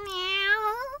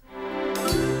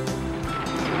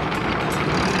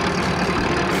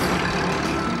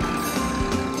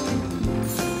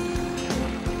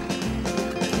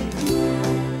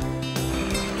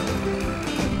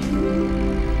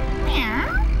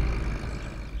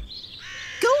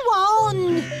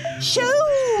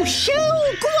 Shoo!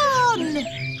 Go on!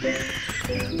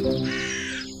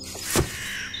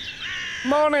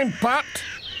 Morning, Pat.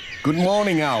 Good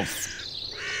morning, Alf.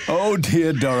 Oh,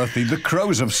 dear, Dorothy, the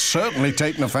crows have certainly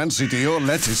taken a fancy to your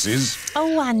lettuces.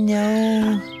 Oh, I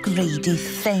know. Greedy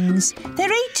things.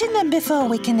 They're eating them before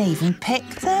we can even pick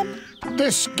them.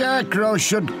 This scarecrow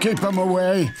should keep them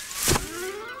away.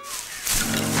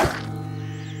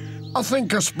 I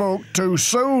think I spoke too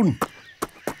soon.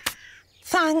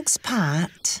 Thanks,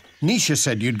 Pat. Nisha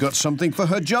said you'd got something for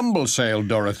her jumble sale,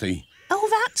 Dorothy. Oh,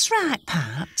 that's right,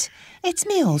 Pat. It's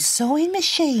me old sewing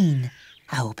machine.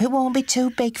 I hope it won't be too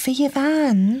big for your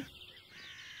van.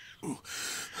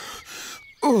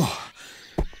 Oh.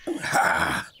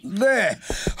 Ah, there.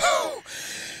 Oh.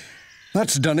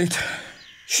 That's done it.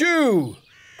 Shoo!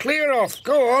 Clear off,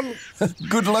 go on.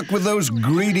 Good luck with those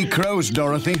greedy crows,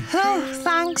 Dorothy. Oh,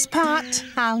 thanks, Pat.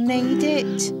 I'll need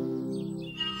it.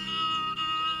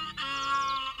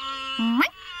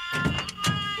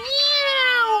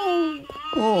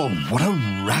 Oh, what a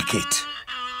racket.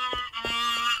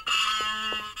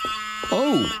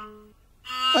 Oh,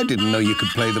 I didn't know you could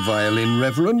play the violin,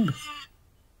 Reverend.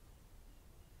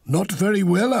 Not very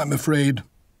well, I'm afraid.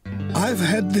 I've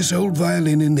had this old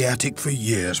violin in the attic for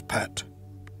years, Pat.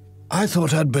 I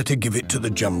thought I'd better give it to the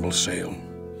jumble sale.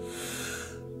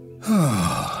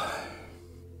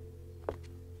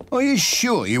 Are you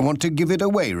sure you want to give it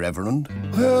away, Reverend?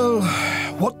 Well,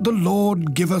 what the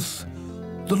Lord giveth,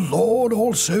 the Lord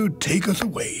also taketh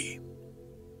away.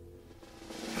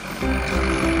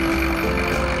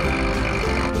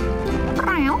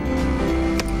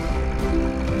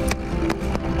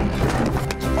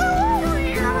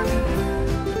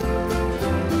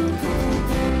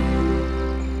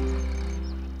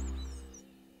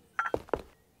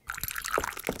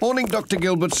 Morning, Dr.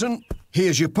 Gilbertson.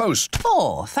 Here's your post.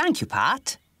 Oh, thank you,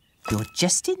 Pat. You're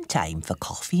just in time for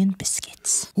coffee and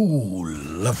biscuits. Oh,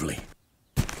 lovely.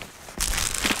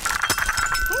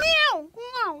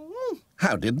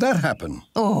 How did that happen?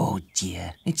 Oh,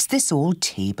 dear. It's this old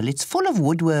table. It's full of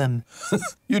woodworm.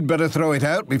 You'd better throw it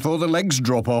out before the legs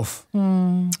drop off.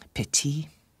 Pity.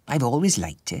 I've always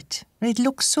liked it. It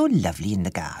looks so lovely in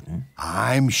the garden.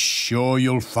 I'm sure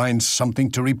you'll find something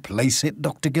to replace it,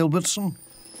 Dr. Gilbertson.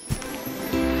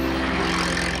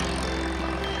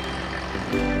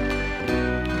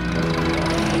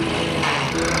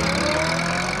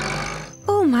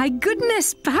 Oh, my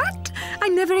goodness, Pat. I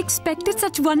never expected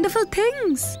such wonderful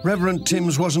things. Reverend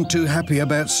Timms wasn't too happy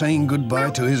about saying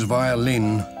goodbye to his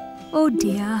violin. Oh,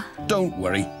 dear. Don't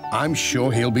worry. I'm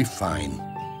sure he'll be fine.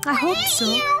 I hope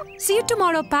so. See you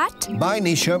tomorrow, Pat. Bye,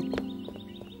 Nisha.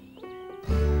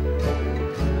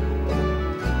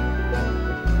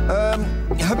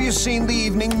 Have you seen the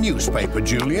evening newspaper,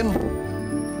 Julian?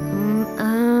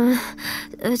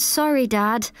 Sorry,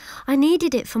 Dad. I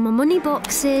needed it for my money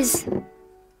boxes.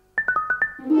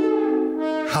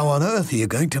 How on earth are you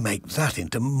going to make that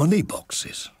into money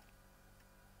boxes?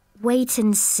 Wait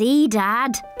and see,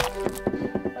 Dad.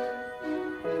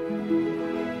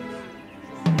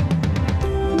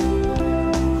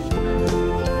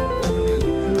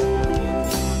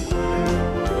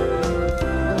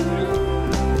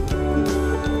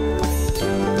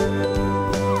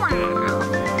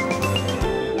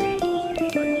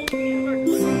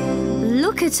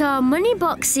 Look at our money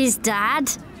boxes,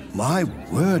 Dad. My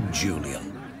word,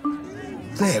 Julian.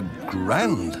 They're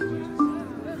grand.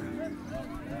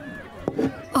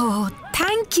 Oh,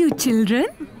 thank you, children.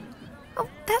 Oh,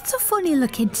 that's a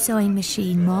funny-looking sewing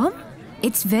machine, Mom.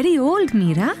 It's very old,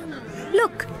 Mira.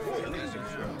 Look.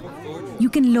 You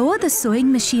can lower the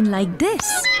sewing machine like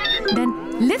this.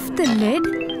 Then lift the lid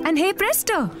and hey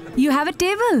presto, you have a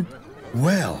table.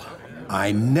 Well,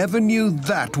 I never knew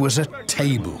that was a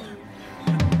table.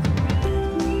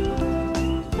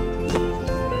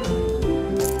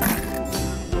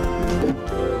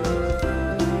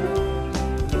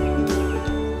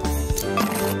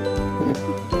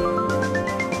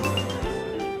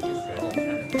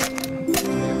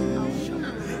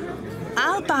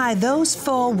 Buy those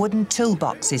 4 wooden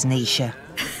toolboxes, Nisha.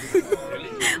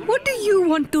 What do you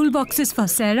want toolboxes for,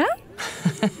 Sara?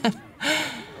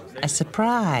 A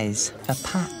surprise for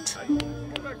Pat.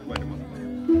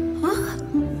 Huh?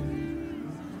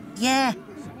 Yeah,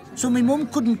 so my mum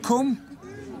couldn't come.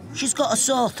 She's got a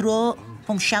sore throat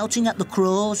from shouting at the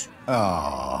crows.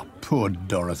 Ah, poor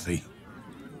Dorothy.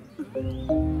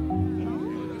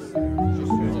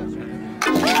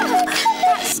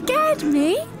 That scared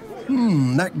me.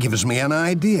 That gives me an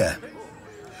idea.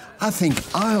 I think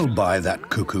I'll buy that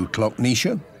cuckoo clock,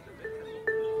 Nisha.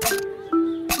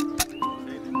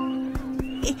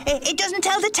 It doesn't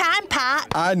tell the time, Pat.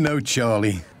 I know,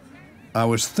 Charlie. I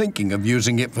was thinking of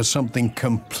using it for something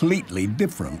completely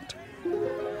different.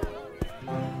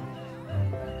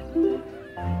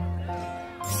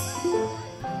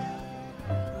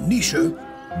 Nisha,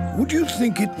 would you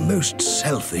think it most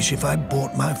selfish if I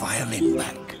bought my violin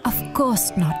back? Of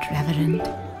course not, Reverend.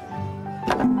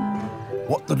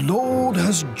 What the Lord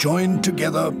has joined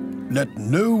together, let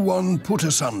no one put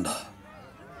asunder.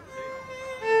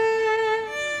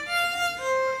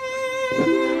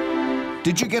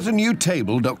 Did you get a new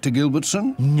table, Dr.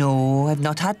 Gilbertson? No, I've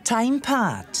not had time,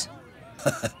 Pat.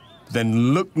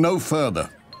 Then look no further.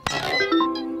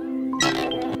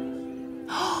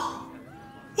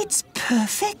 It's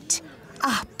perfect.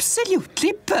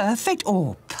 Absolutely perfect.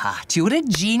 Oh, Pat, you're a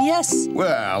genius.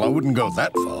 Well, I wouldn't go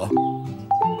that far.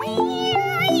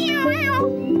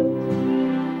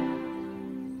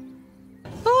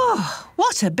 Oh,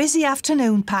 what a busy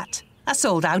afternoon, Pat. I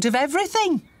sold out of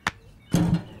everything.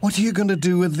 What are you going to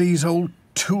do with these old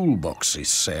toolboxes,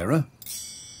 Sarah?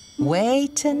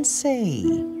 Wait and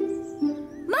see.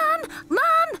 Mum!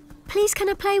 Mum! Please can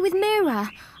I play with Mira?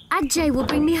 Ajay will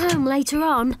bring me home later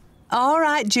on. All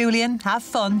right, Julian, have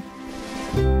fun.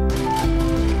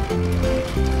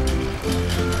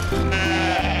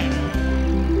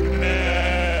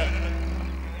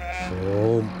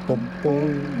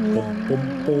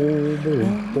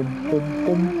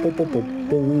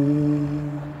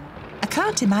 I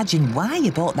can't imagine why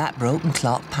you bought that broken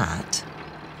clock, Pat.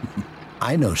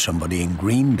 I know somebody in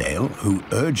Greendale who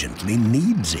urgently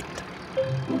needs it.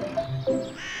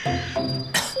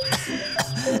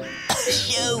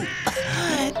 Shoo!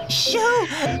 Shoo!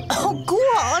 Oh, go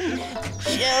on!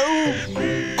 Shoo!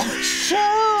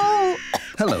 Shoo!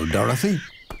 Hello, Dorothy.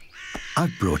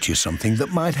 I've brought you something that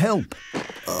might help.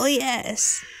 Oh,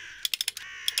 yes.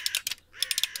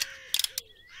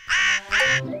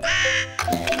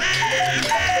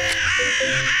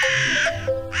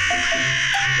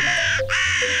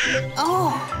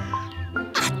 Oh,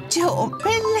 I don't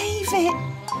believe it.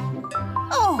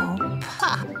 Oh,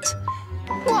 Pat,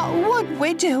 what would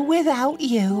we do without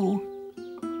you?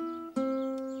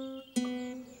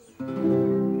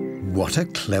 What a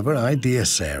clever idea,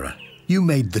 Sarah. You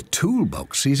made the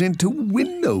toolboxes into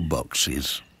window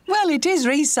boxes. Well, it is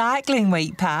recycling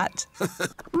week, Pat.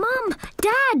 Mum!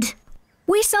 Dad!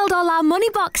 We sold all our money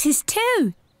boxes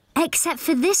too. Except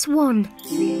for this one.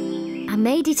 I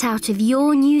made it out of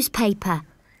your newspaper,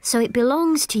 so it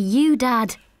belongs to you,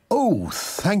 Dad. Oh,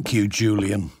 thank you,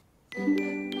 Julian.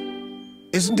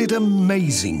 Isn't it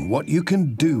amazing what you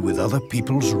can do with other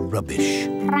people's rubbish?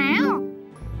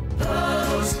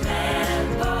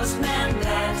 Postman, Postman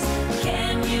Pat,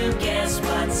 can you guess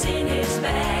what's in his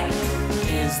bag?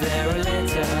 Is there a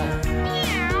letter?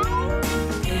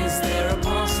 Is there a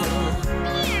parcel?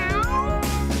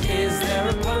 Is there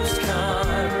a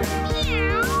postcard?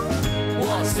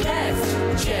 What's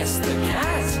left? Just the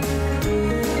cat.